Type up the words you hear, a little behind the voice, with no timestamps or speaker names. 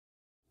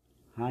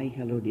Hi,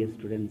 hello dear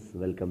students,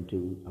 welcome to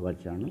our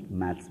channel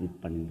Maths with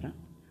Panindra.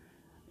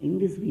 In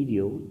this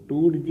video,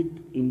 2-digit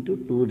into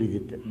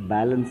 2-digit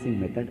balancing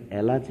method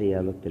ఎలా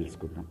చేయాలో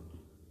తెలుసుకుందాం.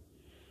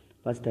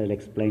 First I will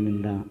explain in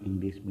the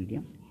English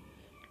medium.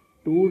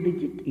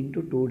 2-digit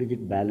into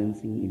 2-digit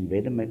balancing in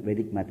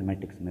Vedic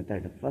mathematics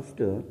method. First,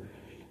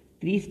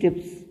 3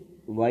 steps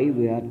why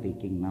we are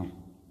taking now.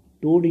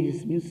 2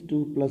 digits means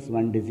 2 plus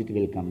 1 digit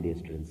will come, dear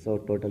students. So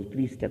total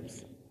 3 steps.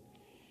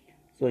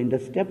 So in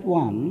the step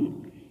 1,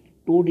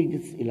 2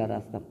 digits ila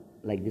rastam,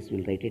 like this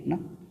we'll write it now.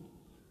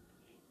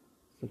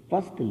 So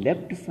first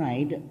left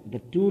side, the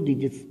 2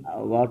 digits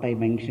what I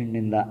mentioned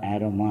in the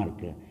arrow mark,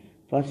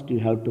 first you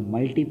have to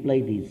multiply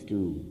these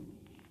two.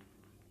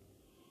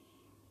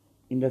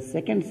 In the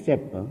second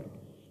step,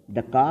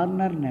 the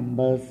corner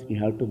numbers you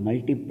have to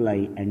multiply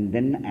and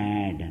then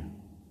add.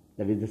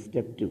 That is the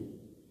step 2.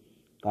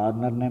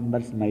 Corner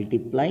numbers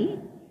multiply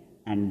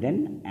and then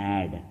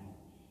add.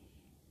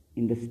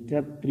 In the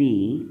step 3,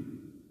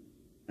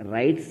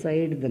 right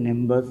side the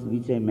numbers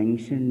which I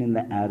mentioned in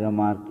the arrow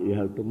mark you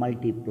have to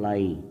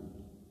multiply.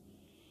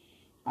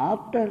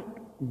 After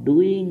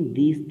doing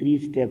these 3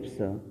 steps,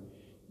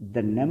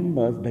 the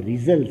numbers, the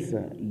results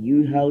you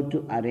have to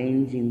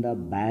arrange in the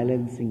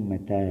balancing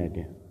method.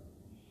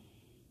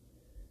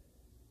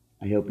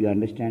 I hope you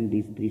understand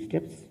these 3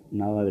 steps.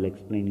 Now I will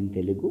explain in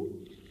Telugu.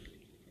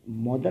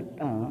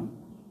 మొదట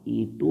ఈ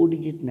 2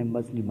 digit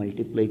నెంబర్స్ని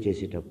multiply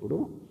చేసేటప్పుడు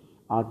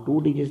ఆ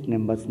 2 digit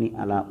నెంబర్స్ని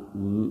అలా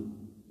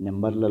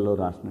నెంబర్లలో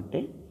రాసినట్టే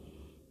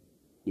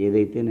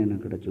ఏదైతే నేను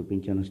అక్కడ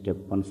చూపించాను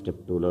స్టెప్ 1,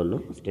 స్టెప్ 2లలో,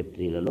 స్టెప్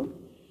 3లలో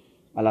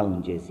అలా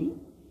ఉంచేసి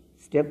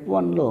స్టెప్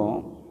 1లో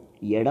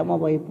ఎడమ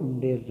వైపు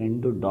ఉండే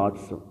 2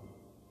 డాట్స్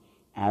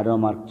యారో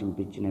మార్క్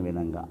చూపించిన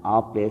విధంగా ఆ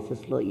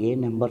ప్లేసెస్లో ఏ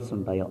నెంబర్స్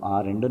ఉంటాయో ఆ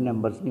 2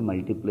 నెంబర్స్ని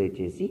మల్టిప్లై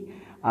చేసి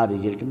ఆ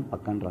రిజల్ట్ని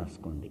పక్కన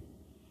రాసుకోండి.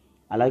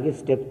 అలాగే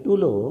స్టెప్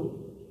 2లో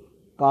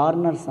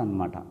కార్నర్స్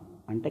అన్నమాట,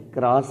 అంటే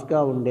క్రాస్గా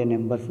ఉండే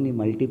నెంబర్స్ని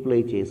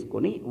మల్టిప్లై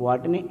చేసుకొని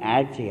వాటిని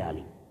యాడ్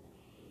చేయాలి.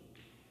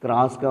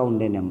 క్రాస్గా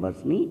ఉండే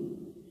నెంబర్స్ని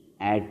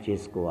యాడ్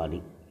చేసుకోవాలి,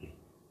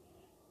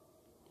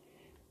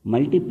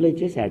 మల్టిప్లై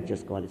చేసి యాడ్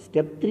చేసుకోవాలి.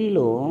 స్టెప్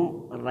 3లో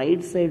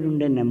రైట్ సైడ్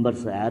ఉండే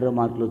నెంబర్స్ యారో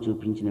మార్క్లో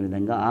చూపించిన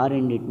విధంగా ఆ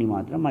రెండింటిని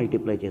మాత్రం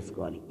మల్టిప్లై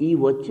చేసుకోవాలి. ఈ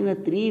వచ్చిన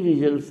 3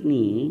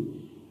 రిజల్ట్స్ని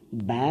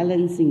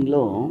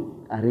బ్యాలెన్సింగ్లో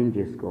అరేంజ్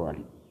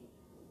చేసుకోవాలి.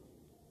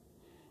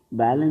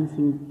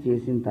 బ్యాలెన్సింగ్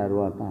చేసిన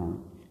తర్వాత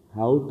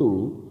how to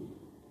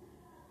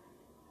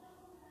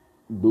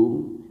do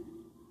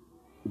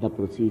the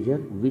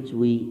procedure which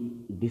we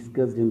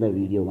discussed in the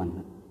video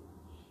 1.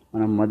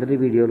 మనం మొదటి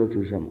వీడియోలో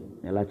చూసాము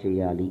ఎలా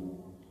చేయాలి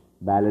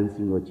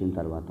బ్యాలెన్సింగ్ వచ్చిన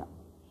తర్వాత.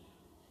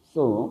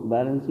 సో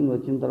బ్యాలెన్సింగ్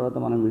వచ్చిన తర్వాత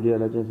మనం వీడియో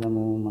ఎలా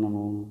చేసాము,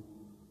 మనము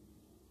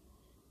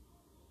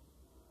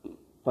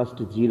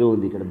ఫస్ట్ 0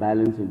 ఉంది ఇక్కడ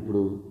బ్యాలెన్స్.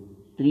 ఇప్పుడు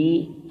 3,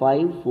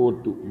 5, 4,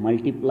 2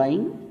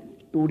 multiplying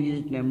 2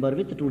 digit number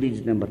with 2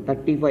 digit number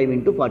 35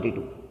 into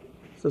 42.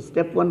 So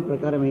step 1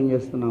 ప్రకారం ఏం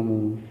చేస్తున్నాము,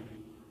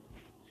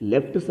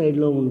 లెఫ్ట్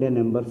సైడ్లో ఉండే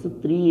నెంబర్స్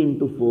 3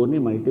 into 4ని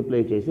మల్టిప్లై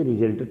చేసి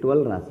రిజల్ట్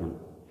 12 రాసాము.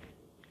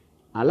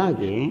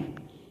 అలాగే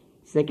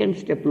సెకండ్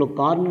స్టెప్లో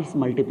కార్నర్స్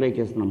మల్టిప్లై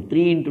చేస్తున్నాం.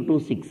 3 into 2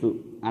 6,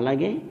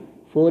 అలాగే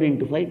 4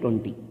 into 5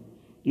 20.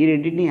 ఈ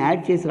రెండింటిని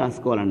యాడ్ చేసి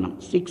రాసుకోవాలన్నాం.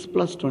 6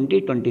 +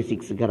 20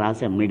 26గా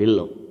రాసాం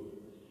మిడిల్లో.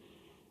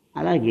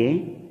 అలాగే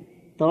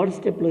థర్డ్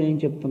స్టెప్లో ఏం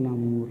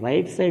చెప్తున్నాము,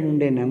 రైట్ సైడ్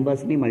ఉండే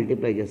నెంబర్స్ని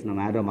మల్టిప్లై చేస్తున్నాం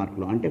యారో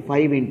మార్క్లో, అంటే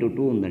 5 into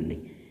 2 ఉందండి.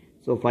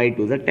 సో 5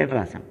 2s 10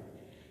 రాసాం.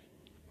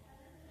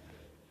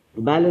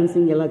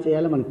 బ్యాలెన్సింగ్ ఎలా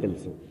చేయాలో మనకు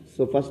తెలుసు.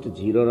 సో ఫస్ట్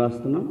 0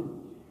 రాస్తున్నాం,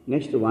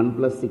 నెక్స్ట్ 1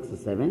 + 6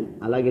 7,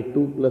 అలాగే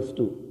 2 +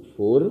 2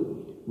 4,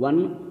 1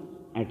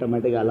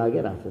 ఆటోమేటిక్గా అలాగే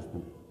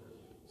రాసేస్తాం.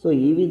 సో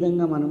ఈ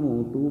విధంగా మనము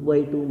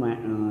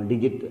 2/2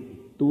 digit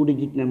 2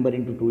 digit number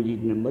into 2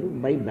 digit number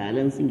by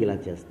balancing ఇలా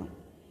చేస్తాం.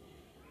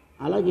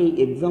 అలాగే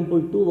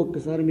ఎగ్జాంపుల్ 2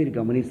 ఒక్కసారి మీరు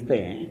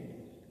గమనిస్తే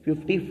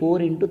 54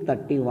 into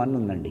 31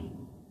 ఉందండి.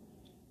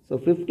 సో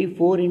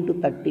 54 into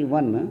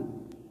 31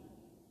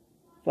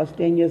 ఫస్ట్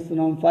ఏం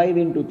చేస్తున్నాం, 5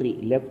 into 3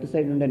 లెఫ్ట్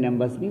సైడ్ ఉండే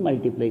నెంబర్స్ని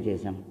మల్టిప్లై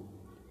చేసాం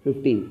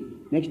 15.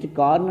 నెక్స్ట్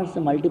కార్నర్స్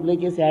మల్టిప్లై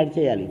చేసి యాడ్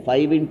చేయాలి.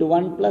 5 into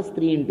 1 +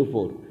 3 into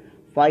 4,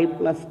 5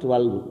 +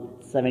 12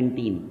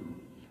 17.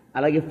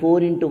 అలాగే 4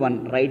 into 1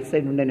 రైట్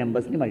సైడ్ ఉండే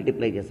నెంబర్స్ని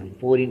మల్టిప్లై చేసాం.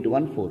 4 into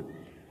 1 4.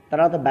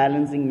 తర్వాత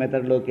బ్యాలెన్సింగ్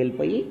మెథడ్లోకి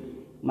వెళ్ళిపోయి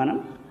మనం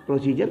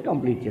ప్రొసీజర్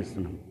కంప్లీట్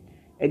చేస్తున్నాం.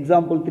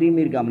 ఎగ్జాంపుల్ 3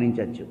 మీరు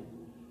గమనించవచ్చు,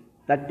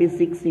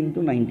 36 into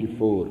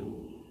 94.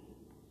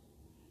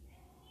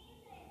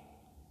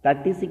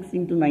 36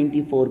 into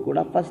 94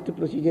 కూడా ఫస్ట్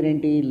ప్రొసీజర్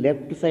ఏంటి,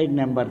 లెఫ్ట్ సైడ్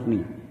నెంబర్ని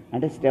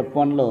అంటే స్టెప్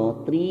 1లో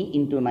 3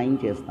 into 9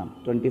 చేస్తాం.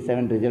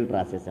 27 రిజల్ట్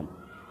రాసేసాం,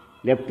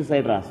 లెఫ్ట్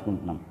సైడ్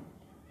రాసుకుంటున్నాం.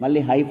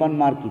 మళ్ళీ హైఫన్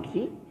మార్క్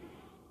ఇచ్చి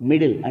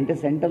మిడిల్ అంటే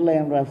సెంటర్లో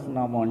ఏం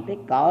రాస్తున్నాము అంటే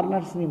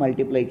కార్నర్స్ని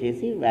మల్టిప్లై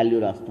చేసి వాల్యూ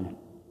రాస్తున్నాం.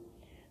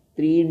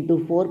 3 into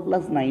 4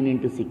 + 9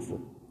 into 6,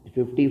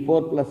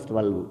 54 +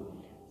 12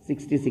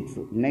 66.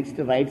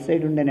 Next right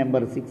side ఉండే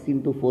నెంబర్ 6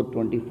 into 4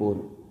 24.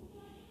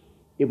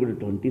 ఇప్పుడు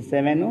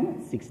 27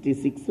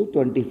 66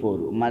 24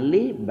 మళ్ళీ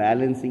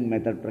బ్యాలెన్సింగ్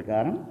మెథడ్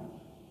ప్రకారం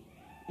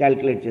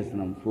క్యాల్కులేట్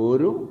చేస్తున్నాం.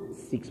 4,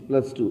 6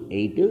 + 2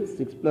 8,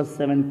 6 +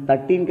 7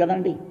 13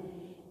 కదండి.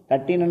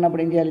 13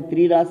 అన్నప్పుడు ఏం చేయాలి?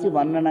 3 రాసి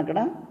 1 అని అక్కడ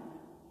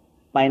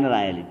పైన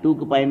రాయాలి.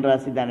 2కు పైన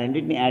రాసి దాని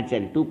రెండింటిని యాడ్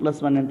చేయాలి. 2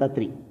 + 1 ఎంత?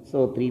 3. సో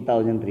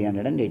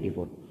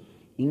 3384.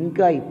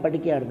 ఇంకా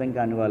ఇప్పటికీ అర్థం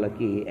కాని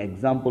వాళ్ళకి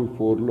ఎగ్జాంపుల్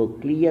 4లో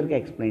క్లియర్గా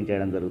ఎక్స్ప్లెయిన్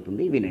చేయడం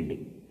జరుగుతుంది, వినండి.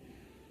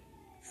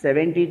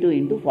 72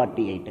 ×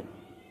 48.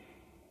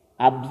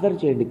 అబ్జర్వ్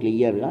చేయండి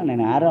క్లియర్గా.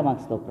 నేను ఆరో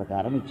మార్క్స్తో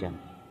ప్రకారం ఇచ్చాను.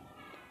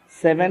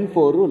 7,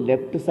 4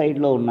 లెఫ్ట్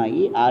సైడ్లో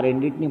ఉన్నాయి. ఆ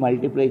రెండింటిని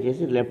మల్టిప్లై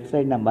చేసి లెఫ్ట్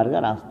సైడ్ నెంబర్గా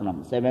రాస్తున్నాం.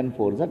 7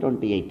 4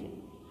 28.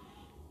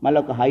 మళ్ళీ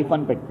ఒక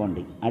హైఫన్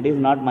పెట్టుకోండి. At is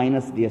not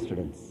minus dear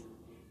students,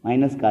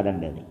 minus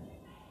కాదండి అది.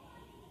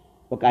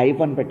 ఒక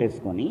హైఫన్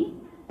పెట్టేసుకొని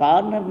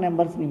కార్నర్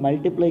నెంబర్స్ని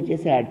మల్టిప్లై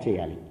చేసి యాడ్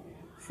చేయాలి.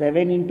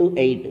 7 ×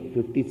 8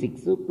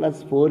 56 +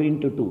 4 ×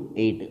 2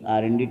 8. ఆ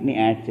రెండింటిని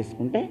యాడ్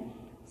చేసుకుంటే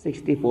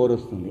 64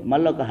 వస్తుంది.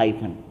 మళ్ళీ ఒక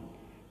హైఫన్.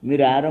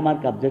 మీరు యారో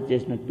మార్క్ అబ్జర్వ్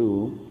చేసినట్టు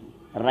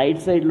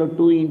రైట్ సైడ్లో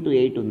 2 ×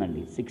 8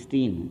 ఉందండి,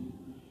 16.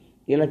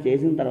 ఇలా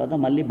చేసిన తర్వాత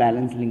మళ్ళీ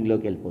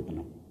బ్యాలెన్సింగ్లోకి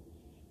వెళ్ళిపోతున్నాం.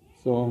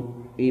 సో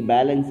ఈ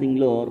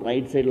బ్యాలెన్సింగ్లో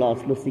రైట్ సైడ్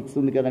లాస్ట్లో 6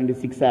 ఉంది కదండి.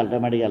 6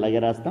 ఆటోమేటిక్గా అలాగే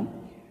రాస్తాం.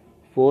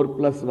 4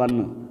 + 1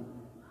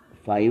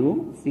 5,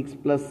 6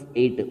 +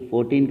 8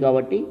 14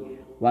 కాబట్టి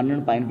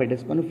 1ను పైన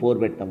పెట్టేసుకొని 4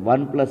 పెడతాం.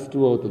 1 +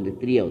 2 అవుతుంది,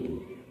 3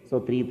 అవుతుంది. సో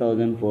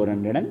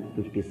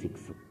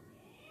 3456.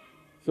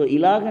 సో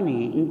ఇలాగనే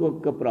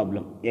ఇంకొక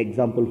ప్రాబ్లం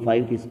ఎగ్జాంపుల్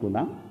 5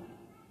 తీసుకుందాం.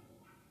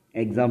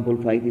 ఎగ్జాంపుల్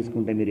 5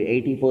 తీసుకుంటే మీరు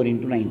 84 ×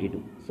 92.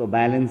 సో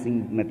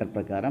బ్యాలెన్సింగ్ మెథడ్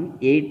ప్రకారం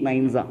 8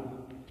 9s.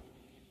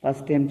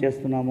 ఫస్ట్ ఏం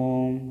చేస్తున్నాము?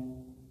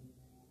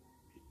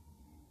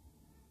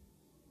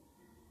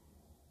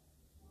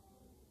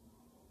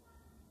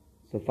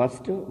 So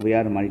first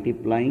we are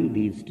multiplying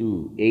these two.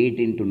 8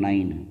 ×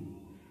 9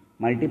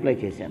 multiply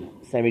చేశాను,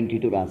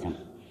 72 రాశాను.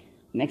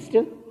 Next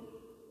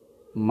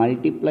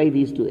multiply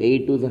these two.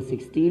 8 2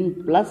 16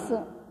 plus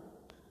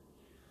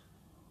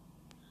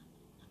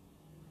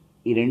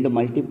ఈ రెండు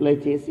మల్టిప్లై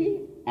చేసి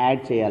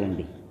యాడ్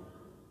చేయాలండి,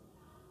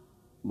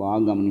 బాగా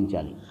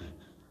గమనించాలి.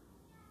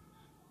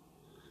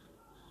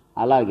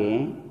 అలాగే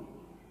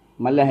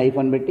మళ్ళీ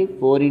హైఫన్ పెట్టి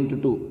 4 ×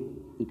 2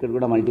 ఇక్కడ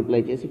కూడా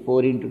మల్టిప్లై చేసి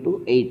 4 × 2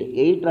 8.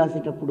 8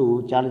 రాసేటప్పుడు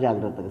చాలా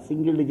జాగ్రత్తగా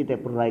సింగిల్ డిజిట్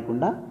ఎప్పుడు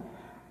రాయకుండా,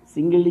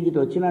 సింగిల్ డిజిట్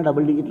వచ్చినా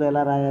డబుల్ డిజిట్లో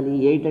ఎలా రాయాలి?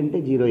 8 అంటే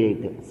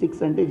 08, 6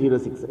 అంటే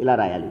 06 ఇలా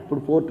రాయాలి.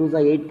 ఇప్పుడు 4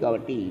 2 8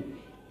 కాబట్టి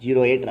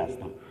 08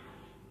 రాస్తాం.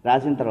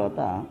 రాసిన తర్వాత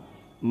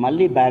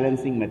మళ్ళీ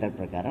బ్యాలెన్సింగ్ మెథడ్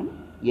ప్రకారం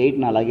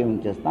 8ని అలాగే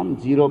ఉంచేస్తాం.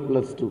 0 +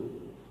 2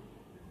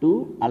 2,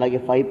 అలాగే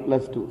 5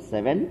 + 2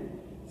 7,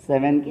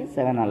 7కి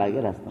 7 అలాగే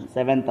రాస్తాం.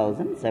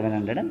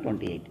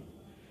 7728.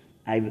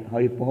 I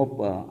hope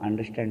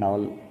understand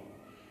all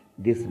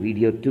this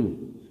video too.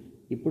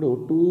 ఇప్పుడు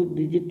 2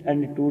 digit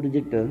and 2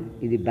 digit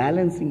ఇది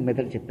బ్యాలెన్సింగ్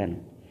మెథడ్ చెప్పాను.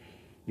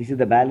 This is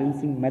the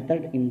balancing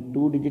method in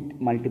 2 digit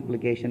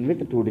multiplication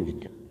with 2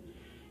 digit.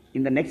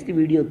 In the next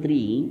video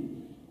 3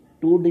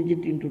 2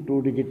 digit × 2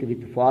 digit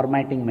with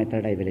formatting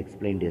method I will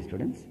explain to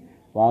students.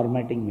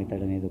 Formatting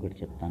method అనేది ఒకటి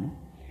చెప్తాను,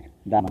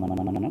 దాన్ని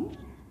మనం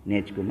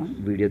నేర్చుకున్నాం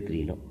video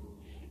 3లో.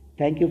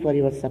 Thank you for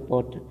your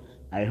support.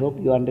 I hope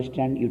you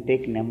understand. You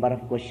take number of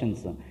questions,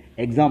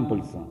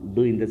 examples,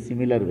 do in the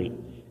similar way.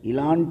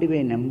 ఇలాంటివే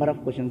number of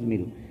questions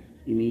మీరు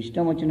మీ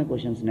ఇష్టం వచ్చిన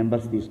క్వశ్చన్స్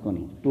నెంబర్స్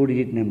తీసుకొని 2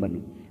 digit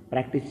నెంబర్ని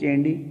ప్రాక్టీస్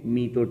చేయండి.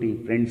 మీతోటి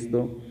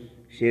ఫ్రెండ్స్తో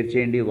షేర్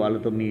చేయండి.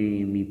 వాళ్ళతో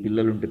మీ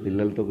పిల్లలు ఉంటే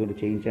పిల్లలతో కూడా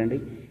చేయించండి.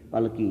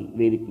 వాళ్ళకి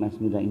వేదిక్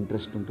మ్యాథ్స్ మీద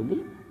ఇంట్రెస్ట్ ఉంటుంది.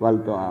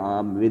 వాళ్ళతో ఆ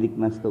వేదిక్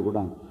మ్యాథ్స్తో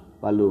కూడా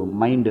వాళ్ళు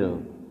మైండ్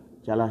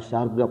చాలా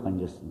షార్ప్గా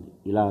పనిచేస్తుంది.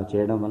 ఇలా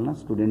చేయడం వలన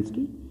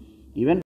స్టూడెంట్స్కి ఈవెన్